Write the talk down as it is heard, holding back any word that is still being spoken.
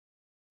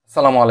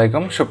আসসালামু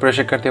আলাইকুম সুপ্রিয়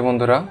শিক্ষার্থী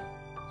বন্ধুরা,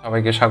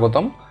 সবাইকে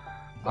স্বাগতম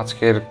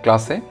আজকের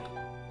ক্লাসে।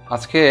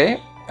 আজকে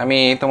আমি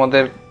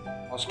তোমাদের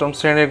অষ্টম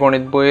শ্রেণীর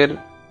গণিত বইয়ের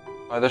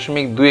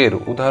 ৬.২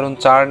 উদাহরণ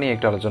 ৪ নিয়ে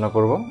একটু আলোচনা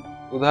করব।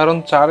 উদাহরণ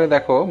 ৪-এ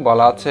দেখো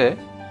বলা আছে,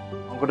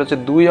 অঙ্কটা হচ্ছে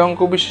 ২ অঙ্ক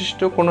বিশিষ্ট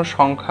কোনো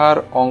সংখ্যার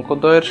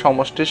অঙ্কদ্বয়ের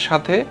সমষ্টির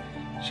সাথে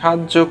 ৭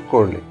 যোগ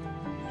করলে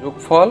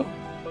যোগফল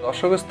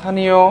দশক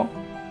স্থানীয়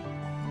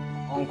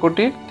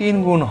অঙ্কটির ৩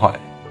 গুণ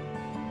হয়।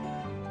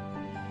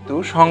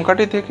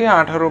 সংখ্যাটি থেকে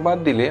 ১৮ বাদ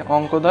দিলে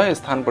অঙ্কদ্বয়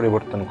স্থান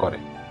পরিবর্তন করে,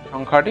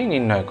 সংখ্যাটি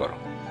নির্ণয় করো।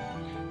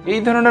 এই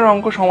ধরনের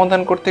অঙ্ক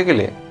সমাধান করতে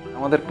গেলে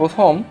আমাদের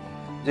প্রথম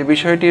যে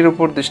বিষয়টির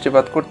উপর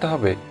দৃষ্টিপাত করতে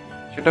হবে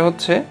সেটা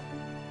হচ্ছে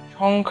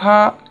সংখ্যা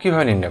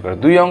কিভাবে নির্ণয় করে,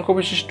 ২ অঙ্ক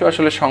বিশিষ্ট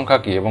আসলে সংখ্যা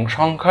কি এবং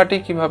সংখ্যাটি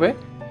কিভাবে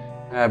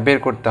বের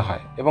করতে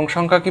হয় এবং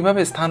সংখ্যা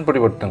কিভাবে স্থান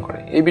পরিবর্তন করে,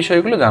 এই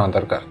বিষয়গুলো জানা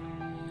দরকার।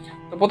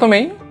 তো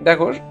প্রথমেই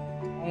দেখো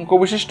অঙ্ক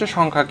বিশিষ্ট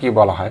সংখ্যা কি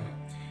বলা হয়।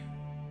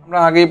 আমরা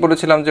আগেই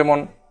বলেছিলাম, যেমন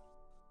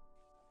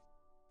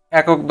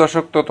একক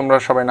দশক তো তোমরা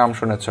সবাই নাম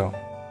শুনেছ,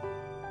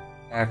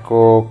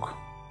 একক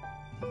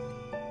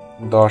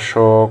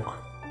দশক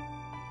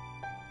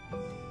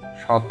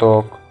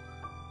শতক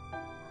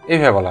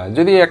এইভাবে বলা হয়।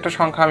 যদি একটা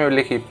সংখ্যা আমি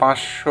লিখি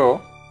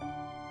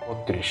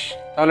 ৫৩২,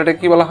 তাহলে এটা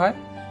কি বলা হয়?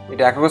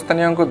 এটা একক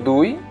স্থানীয় অঙ্ক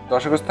 ২,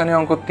 দশক স্থানীয়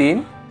অঙ্ক ৩,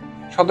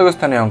 শতক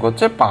স্থানীয় অঙ্ক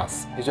হচ্ছে ৫,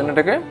 এই জন্য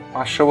এটাকে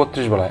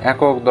 ৫৩২ বলা হয়।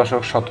 একক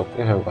দশক শতক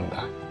এভাবে বলতে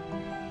হয়।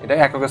 এটা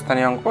একক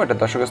স্থানীয় অঙ্ক, এটা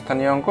দশক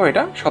স্থানীয় অঙ্ক,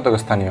 এটা শতক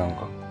স্থানীয়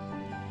অঙ্ক।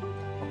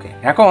 ওকে,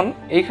 এখন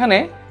এইখানে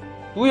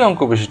 ২ অঙ্ক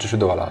বিশিষ্ট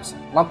শুধু বলা আছে,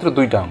 মাত্র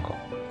 ২টা অঙ্ক।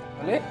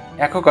 তাহলে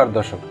একক আর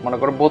দশক, মনে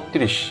করো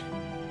 ৩২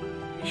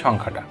 এই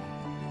সংখ্যাটা,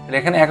 তাহলে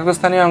এখানে একক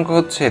স্থানীয় অঙ্ক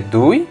হচ্ছে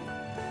 ২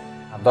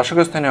 আর দশক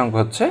স্থানীয় অঙ্ক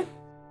হচ্ছে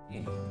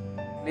 ৩।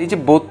 এই যে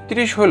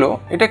 ৩২ হলো,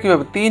 এটা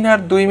কিভাবে ৩ আর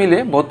 ২ মিলে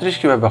 ৩২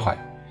 কিভাবে হয়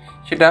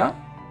সেটা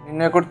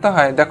নির্ণয় করতে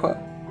হয়। দেখো,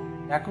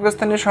 একক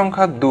স্থানীয়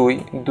সংখ্যা ২,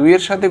 ২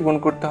 এর সাথে গুণ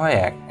করতে হয়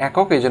 ১,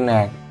 একক এই জন্য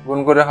 ১ গুণ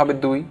করে হবে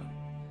 ২।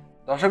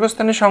 দশক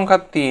স্থানীয় সংখ্যা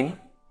 ৩,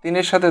 ৩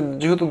 এর সাথে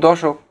যেহেতু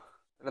দশক,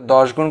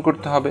 ১০ গুণ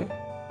করতে হবে,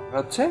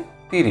 হচ্ছে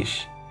 ৩০।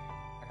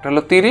 একটা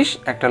হলো ৩০,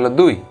 একটা হলো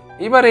 ২।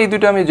 এবার এই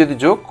দুটো আমি যদি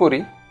যোগ করি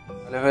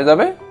তাহলে হয়ে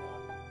যাবে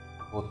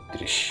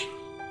 ৩২।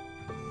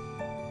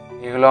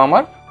 এগুলো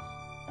আমার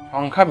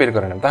সংখ্যা বের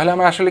করে নেব। তাহলে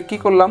আমি আসলে কি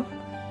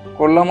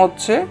করলাম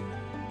হচ্ছে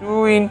 2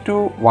 ×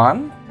 1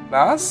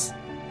 প্লাস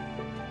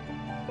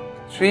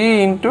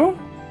 3 ×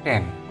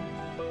 10,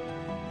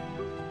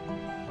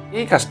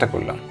 এই কাজটা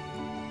করলাম।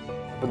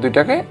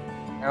 দুইটাকে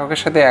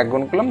এককের সাথে ১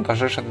 গুণ করলাম,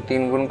 দশের সাথে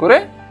 ৩ গুণ করে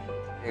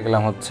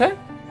এগুলাম হচ্ছে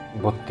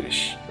 ৩২।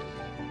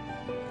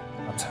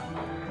 আচ্ছা,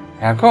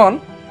 এখন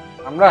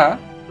আমরা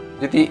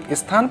যদি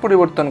স্থান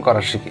পরিবর্তন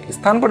করা শিখি,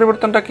 স্থান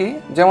পরিবর্তনটা কি?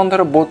 যেমন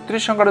ধরো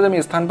 ৩২ সংখ্যাটা যদি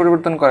স্থান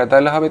পরিবর্তন করে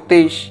তাহলে হবে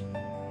 ২৩।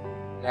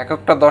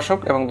 এককটা দশক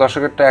এবং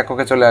দশকেরটা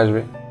এককে চলে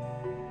আসবে,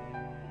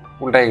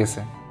 উল্টাই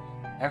গেছে।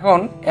 এখন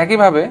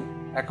একইভাবে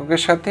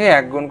এককের সাথে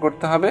 ১ গুণ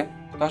করতে হবে,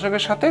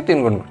 দশকের সাথে ৩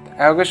 গুণ করতে।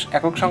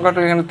 একক সংখ্যাটা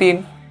এখানে ৩,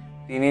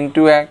 ৩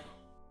 × ১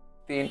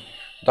 ৩,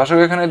 দশক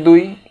এখানে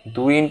 ২,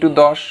 ২ ×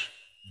 ১০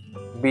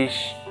 ২০।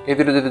 এই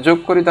দুটো যদি যোগ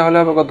করি তাহলে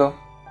হবে কত?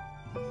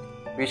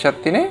 ২০ আর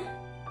 ৩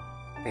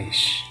 ২৩।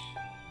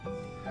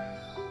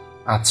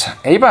 আচ্ছা,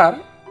 এইবার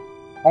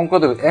অঙ্ক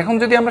দেব। এখন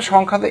যদি আমরা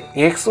সংখ্যাতে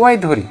XY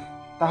ধরি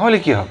তাহলে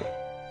কি হবে?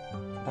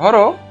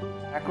 ধরো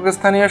একক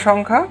স্থানীয়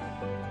সংখ্যা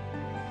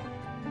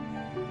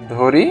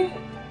ধরি,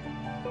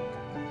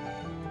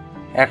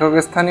 একক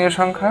স্থানীয়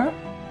সংখ্যা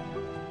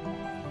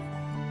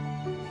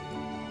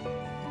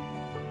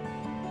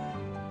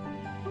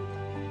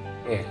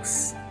X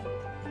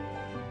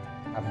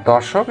আর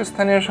দশক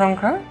স্থানীয়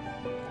সংখ্যা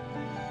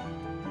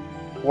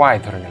Y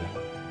ধরে নিলাম।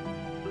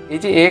 এই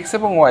যে X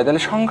এবং Y,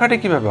 তাহলে সংখ্যাটি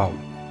কিভাবে হবে?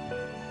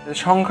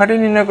 সংখ্যাটি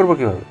নির্ণয় করবো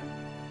কিভাবে?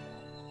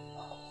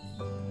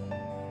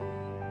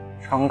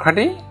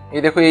 সংখ্যাটি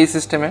এই দেখো, এই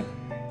সিস্টেমে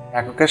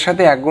এককের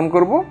সাথে ১ গুণ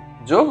করবো,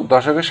 যোগ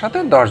দশকের সাথে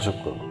 ১০ যোগ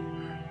করবো।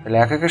 তাহলে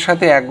এককের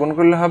সাথে 1 গুণ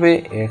করলে হবে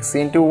X ×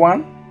 1,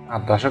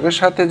 আর দশকের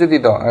সাথে যদি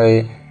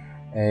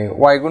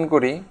Y গুণ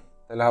করি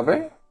তাহলে হবে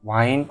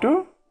Y ×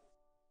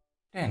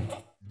 10।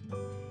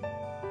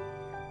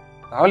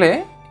 তাহলে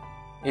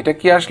এটা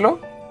কি আসলো?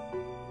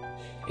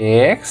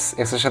 X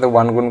এর সাথে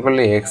 1 গুণ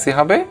করলে Xই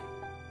হবে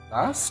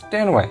প্লাস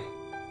 10Y।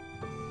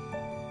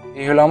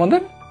 এই হলো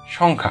আমাদের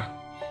সংখ্যা,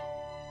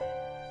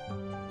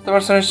 বুঝতে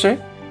পারছো নিশ্চয়ই?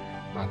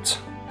 আচ্ছা,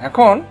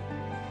 এখন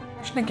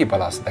প্রশ্নে কি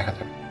বলা আছে দেখা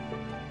যাবে।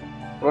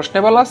 প্রশ্নে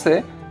বলা আছে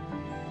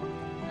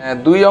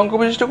 ২ অঙ্ক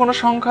বিশিষ্ট কোনো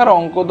সংখ্যার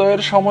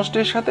অঙ্কদ্বয়ের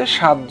সমষ্টির সাথে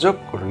 ৭ যোগ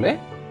করলে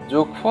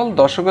যোগফল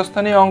দশক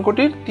স্থানীয়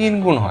অঙ্কটির ৩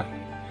 গুণ হয়।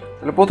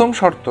 তাহলে প্রথম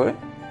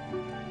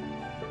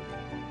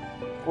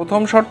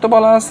শর্ত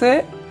বলা আছে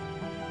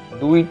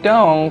 ২টা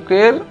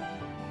অঙ্কের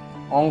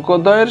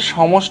অঙ্কদ্বয়ের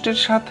সমষ্টির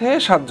সাথে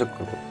 ৭ যোগ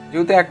করব।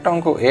 যেহেতু একটা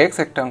অঙ্ক X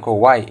একটা অঙ্ক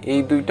Y, এই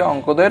 ২টা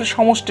অঙ্কদ্বয়ের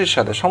সমষ্টির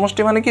সাথে,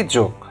 সমষ্টি মানে কি?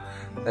 যোগ।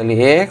 তাহলে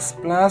X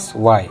প্লাস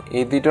Y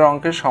এই ২টার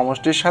অঙ্কের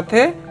সমষ্টির সাথে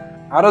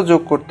আরো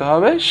যোগ করতে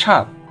হবে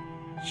 ৭।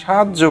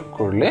 ৭ যোগ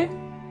করলে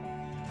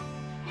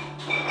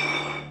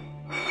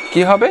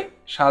কি হবে?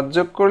 ৭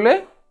 যোগ করলে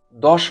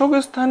দশক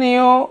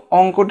স্থানীয়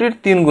অঙ্কটির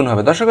 ৩ গুণ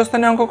হবে। দশক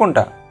স্থানীয় অঙ্ক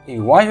কোনটা? এই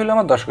ওয়াই হলো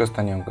আমার দশক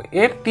স্থানীয় অঙ্ক,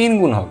 এর 3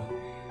 গুণ হবে,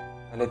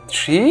 তাহলে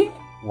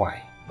 3y।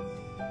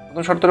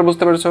 প্রথম শর্তটা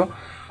বুঝতে পেরেছো?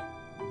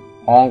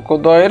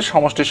 অঙ্কদ্বয়ের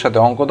সমষ্টির সাথে,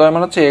 অঙ্কদ্বয়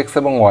মানে হচ্ছে এক্স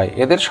এবং ওয়াই,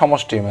 এদের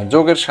সমষ্টি মানে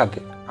যোগের সাথে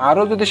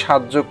আরও যদি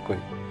 7 যোগ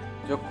করি,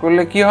 যোগ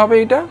করলে কি হবে?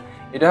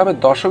 এটা হবে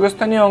দশক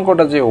স্থানীয়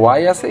অঙ্কটা যে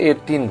ওয়াই আছে এর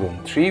 3 গুণ,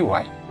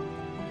 3y।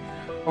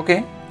 ওকে,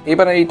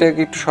 এবার এইটাকে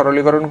একটু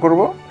সরলীকরণ করব।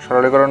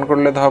 সরলীকরণ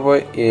করলে ধরবো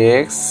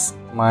এক্স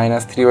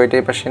মাইনাস 3y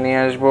এই পাশে নিয়ে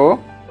আসবো,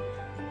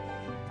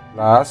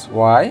 প্লাস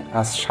ওয়াই,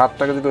 আর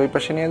 7টাকে যদি ওই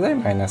পাশে নিয়ে যায়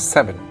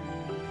 -7,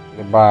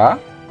 বা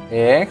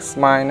এক্স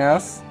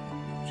মাইনাস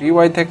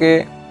 3y থেকে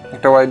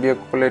একটা ওয়াই বিয়োগ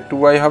করলে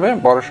 2y হবে,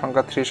 বড়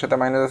সংখ্যা 3 এর সাথে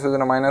মাইনাস আছে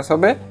জন্য মাইনাস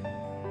হবে,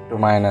 তো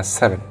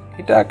 -7।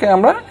 এটাকে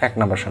আমরা 1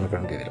 নম্বর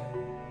সমীকরণ দিয়ে দিলাম।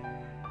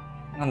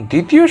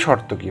 দ্বিতীয়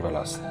শর্ত কি বলা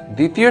আছে?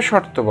 দ্বিতীয়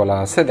শর্ত বলা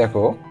আছে,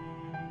 দেখো,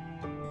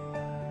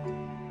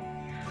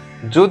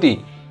 যদি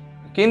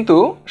কিন্তু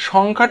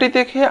সংখ্যাটি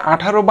থেকে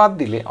 18 বাদ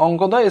দিলে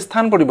অঙ্কদ্বয়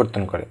স্থান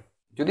পরিবর্তন করে।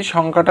 যদি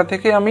সংখ্যাটা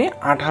থেকে আমি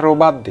 18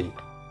 বাদ দিই,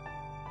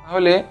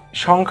 তাহলে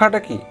সংখ্যাটা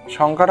কি?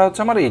 সংখ্যাটা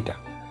হচ্ছে আমার এইটা,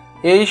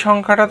 এই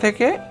সংখ্যাটা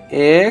থেকে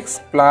এক্স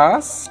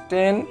প্লাস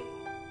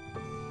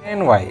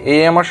 10y,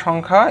 এই আমার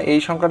সংখ্যা, এই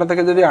সংখ্যাটা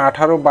থেকে যদি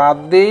 18 বাদ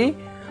দিই,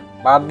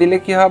 বাদ দিলে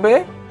কি হবে?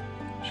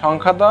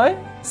 সংখ্যাদ্বয়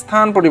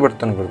স্থান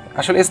পরিবর্তন করবে।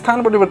 আসলে স্থান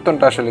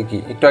পরিবর্তনটা আসলে কি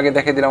একটু আগে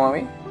দেখে দিলাম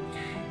আমি।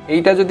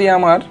 এইটা যদি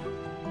আমার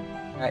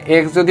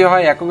এক্স যদি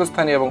হয় একক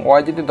স্থানীয় এবং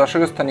ওয়াই যদি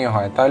দশক স্থানীয়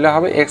হয়, তাহলে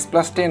হবে এক্স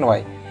প্লাস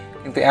 10y।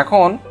 কিন্তু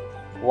এখন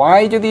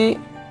ওয়াই যদি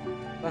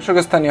দশক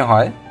স্থানীয়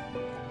হয়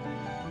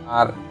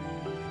আর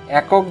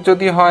একক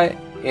যদি হয়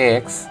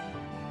এক্স,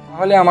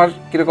 তাহলে আমার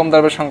কিরকম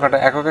দাঁড়াবে সংখ্যাটা?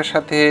 এককের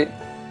সাথে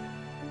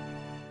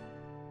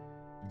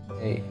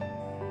এই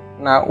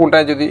না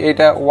উল্টায়, যদি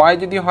এটা ওয়াই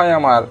যদি হয়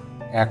আমার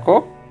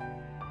একক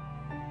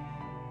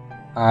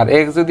আর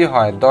এক্স যদি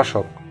হয়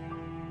দশক,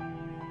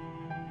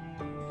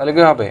 তাহলে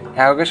কি হবে?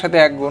 এককের সাথে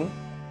 1 গুণ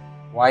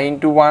y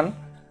ইন্টু 1,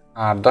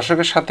 আর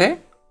দশকের সাথে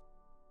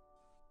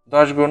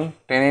 10 গুণ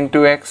 10 ইন্টু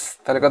এক্স,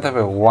 তাহলে কত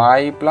হবে?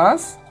 y plus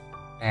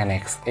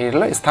 10x। এই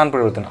হলো স্থান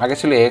পরিবর্তন। আগে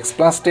ছিল x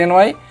প্লাস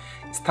 10y,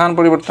 স্থান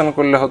পরিবর্তন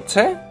করলে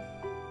হচ্ছে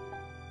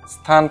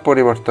স্থান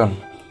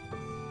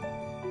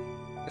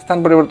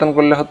পরিবর্তন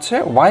করলে হচ্ছে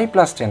y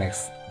প্লাস 10x।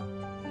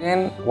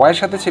 10y এর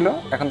সাথে ছিল,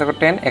 এখন দেখো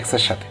 10x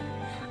এর সাথে।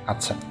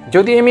 আচ্ছা,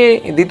 যদি আমি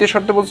দ্বিতীয়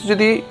শর্ত বলছি,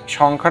 যদি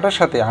সংখ্যাটার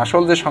সাথে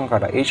আসল যে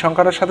সংখ্যাটা, এই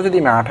সংখ্যাটার সাথে যদি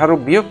আমি 18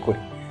 বিয়োগ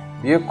করি,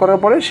 বিয়োগ করার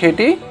পরে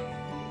সেটি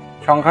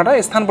সংখ্যাটা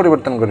স্থান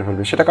পরিবর্তন করে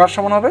ফেলবে, সেটা কার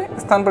সমান হবে?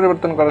 স্থান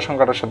পরিবর্তন করা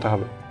সংখ্যাটার সাথে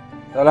হবে,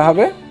 তাহলে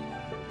হবে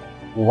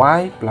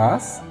y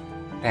প্লাস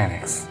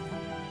 10x।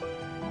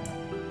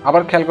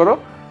 আবার খেয়াল করো,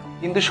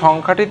 কিন্তু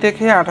সংখ্যাটি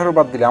থেকে 18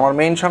 বাদ দিলে, আমার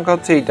মেইন সংখ্যা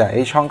হচ্ছে এইটা,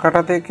 এই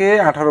সংখ্যাটা থেকে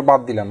 18 বাদ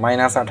দিলাম,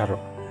 -18,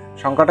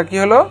 সংখ্যাটা কি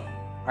হলো?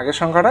 আগের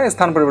সংখ্যাটা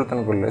স্থান পরিবর্তন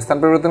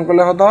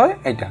করলে হতে হয়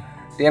এইটা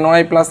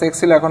 10y প্লাস x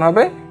ছিল, এখন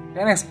হবে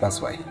 10x প্লাস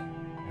y।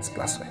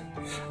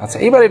 আচ্ছা,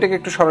 এবার এটাকে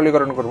একটু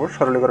সরলীকরণ করব।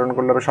 সরলীকরণ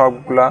করলে হবে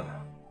সবগুলা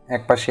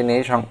এক পাশে নেই,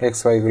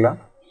 x ওয়াইগুলা,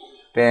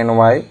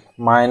 10y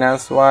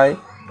minus Y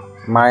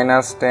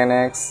minus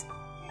 10x,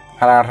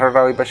 আর 18টা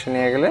ওই পাশে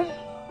নিয়ে গেলে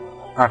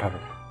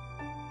 18,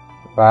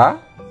 বা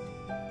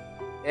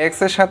x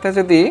এর সাথে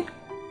যদি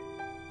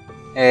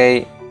এই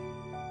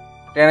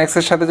 10x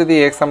এর সাথে যদি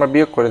x আমরা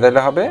বিয়োগ করি,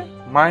 তাহলে হবে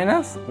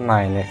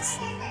 -9x,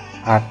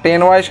 আর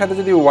 10y এর সাথে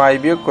যদি y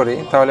বিয়োগ করি,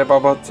 তাহলে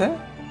পাবো হচ্ছে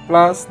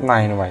প্লাস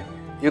 9y।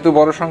 যেহেতু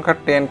বড় সংখ্যা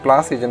 10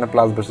 প্লাস, এই জন্য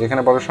প্লাস বসছে,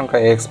 এখানে বড় সংখ্যা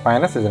x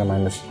মাইনাস, এই জন্য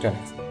 -10x,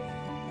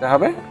 এটা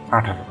হবে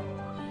 18।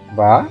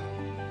 বা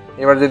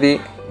এবার যদি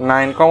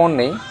 9 কমন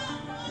নেই,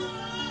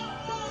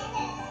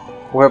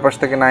 উভয় পাশ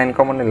থেকে 9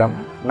 কমন নিলাম,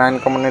 9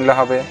 কমন নিলে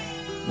হবে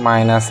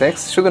 -x,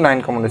 শুধু 9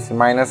 কমন নিচ্ছি,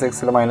 -x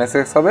ছিল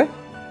 -x হবে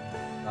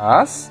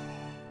প্লাস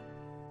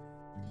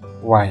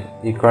y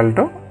ইকুয়াল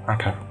টু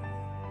 18।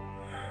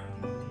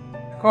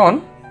 এখন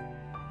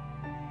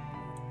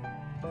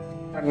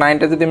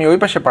 9টা যদি আমি ওই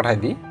পাশে পাঠাই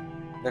দিই,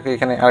 দেখো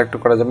এখানে আরেকটু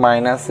করা যায়,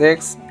 -x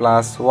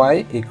plus y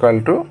equal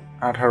to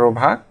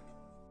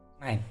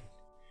 18/9।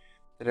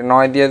 এটা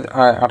 9 দিয়ে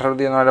 18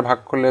 দিয়ে 9 ভাগ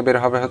করলে বের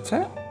হবে হচ্ছে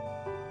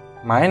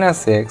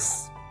 -x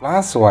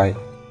plus y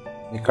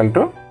equal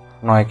to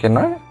 9 কে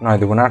 9, 9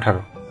 দুগুণ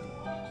 18,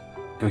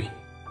 2।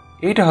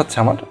 এইটা হচ্ছে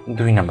আমার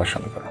 2 নম্বর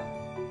সমীকরণ।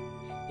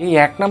 এই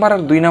 1 নম্বর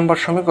আর 2 নম্বর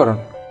সমীকরণ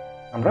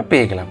আমরা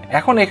পেয়ে গেলাম।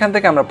 এখন এখান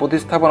থেকে আমরা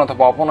প্রতিস্থাপন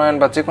অথবা অপনয়ন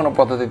বা যে কোনো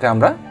পদ্ধতিতে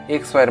আমরা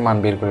এক্স ওয়াই এর মান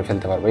বের করে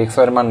ফেলতে পারবো। এক্স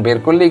ওয়াই এর মান বের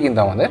করলেই কিন্তু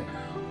আমাদের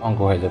অঙ্ক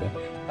হয়ে যাবে।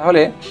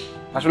 তাহলে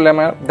আসলে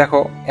আমার দেখো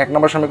 1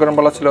 নম্বর সমীকরণ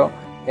বলা ছিল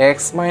x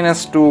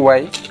 -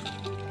 2y,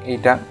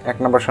 এইটা 1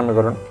 নম্বর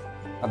সমীকরণ।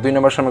 আর 2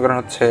 নম্বর সমীকরণ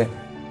হচ্ছে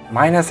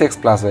 -x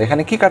 + y।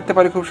 এখানে কি কাটতে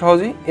পারি খুব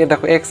সহজেই, এ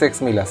দেখো x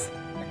মিল আছে,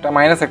 একটা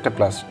মাইনাস একটা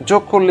প্লাস,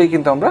 যোগ করলেই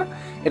কিন্তু আমরা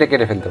এটা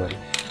কেটে ফেলতে পারি।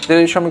 তো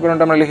এই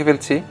সমীকরণটা আমরা লিখে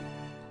ফেলছি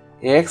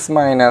x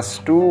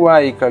 -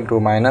 2y =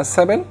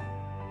 -7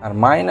 আর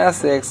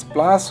 -x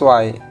 +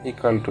 y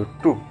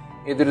 = 2।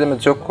 এই দুটো আমরা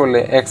যোগ করলে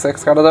x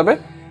কাটা যাবে,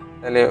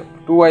 তাহলে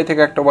 2y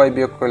থেকে একটা y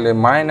বিয়োগ করলে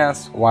 -y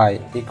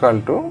 =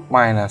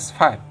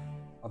 -5,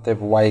 অতএব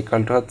y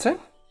হচ্ছে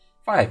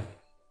 5।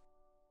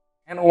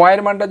 এখন y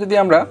এর মানটা যদি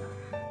আমরা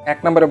 1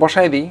 নম্বরে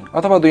বসাই দিই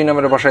অথবা 2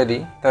 নম্বরে বসাই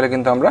দিই, তাহলে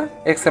কিন্তু আমরা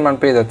এক্স এর মান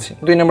পেয়ে যাচ্ছি।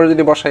 2 নম্বরে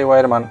যদি বসাই ওয়াই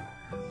এর মান,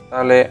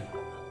 তাহলে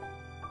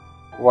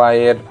ওয়াই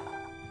এর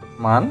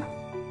মান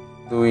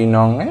 2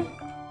 নংয়ে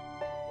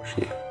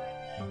বসিয়ে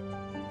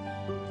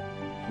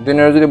 2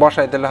 নম্বরে যদি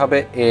বসাই তাহলে হবে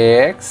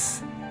x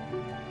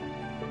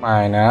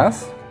minus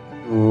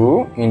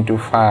 2 into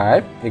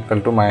 5 equal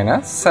to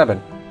 -7।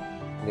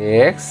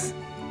 X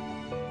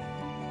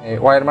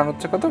Y এর মান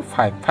হচ্ছে কত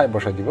 5, 5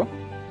 বসাই দিব,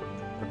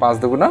 5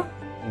 দুগুণা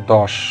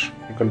 10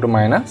 ইকুয়াল টু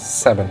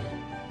 -7।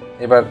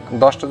 এবার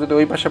 10টা যদি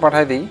ওই পাশে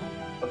পাঠাই দিই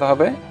কত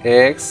হবে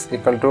এক্স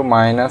ইকুয়াল টু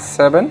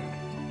 -7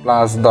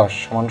 প্লাস 10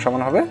 সমান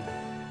সমান হবে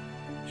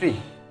 3।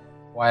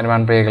 ওয়াইয়ের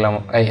মান পেয়ে গেলাম,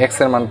 এই এক্স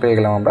এর মান পেয়ে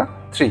গেলাম আমরা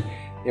 3।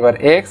 এবার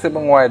এক্স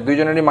এবং ওয়াই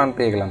দুইজনেরই মান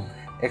পেয়ে গেলাম।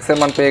 এক্স এর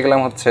মান পেয়ে গেলাম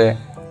হচ্ছে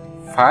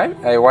 5,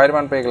 এই ওয়াইয়ের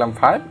মান পেয়ে গেলাম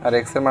 5 আর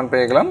এক্স এর মান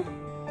পেয়ে গেলাম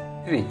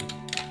 3।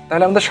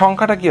 তাহলে আমাদের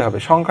সংখ্যাটা কি হবে,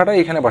 সংখ্যাটা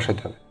এখানে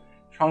বসাইতে হবে।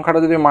 সংখ্যাটা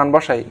যদি মান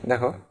বসাই,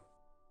 দেখো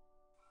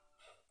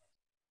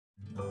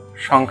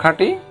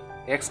সংখ্যাটি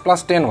x plus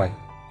 10y,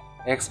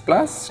 x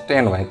plus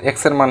 10y, x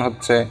এর মান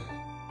হচ্ছে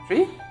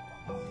 3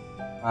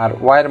 আর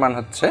y এর মান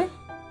হচ্ছে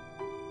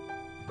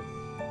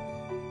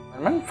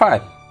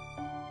 5।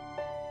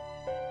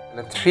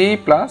 তাহলে 3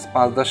 প্লাস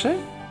 5 10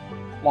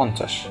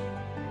 50,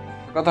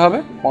 কত হবে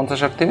 50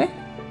 আর 3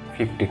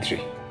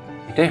 53।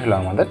 এটাই হলো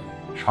আমাদের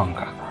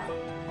সংখ্যা।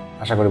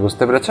 আশা করি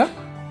বুঝতে পেরেছ।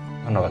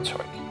 ধন্যবাদ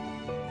সবাইকে।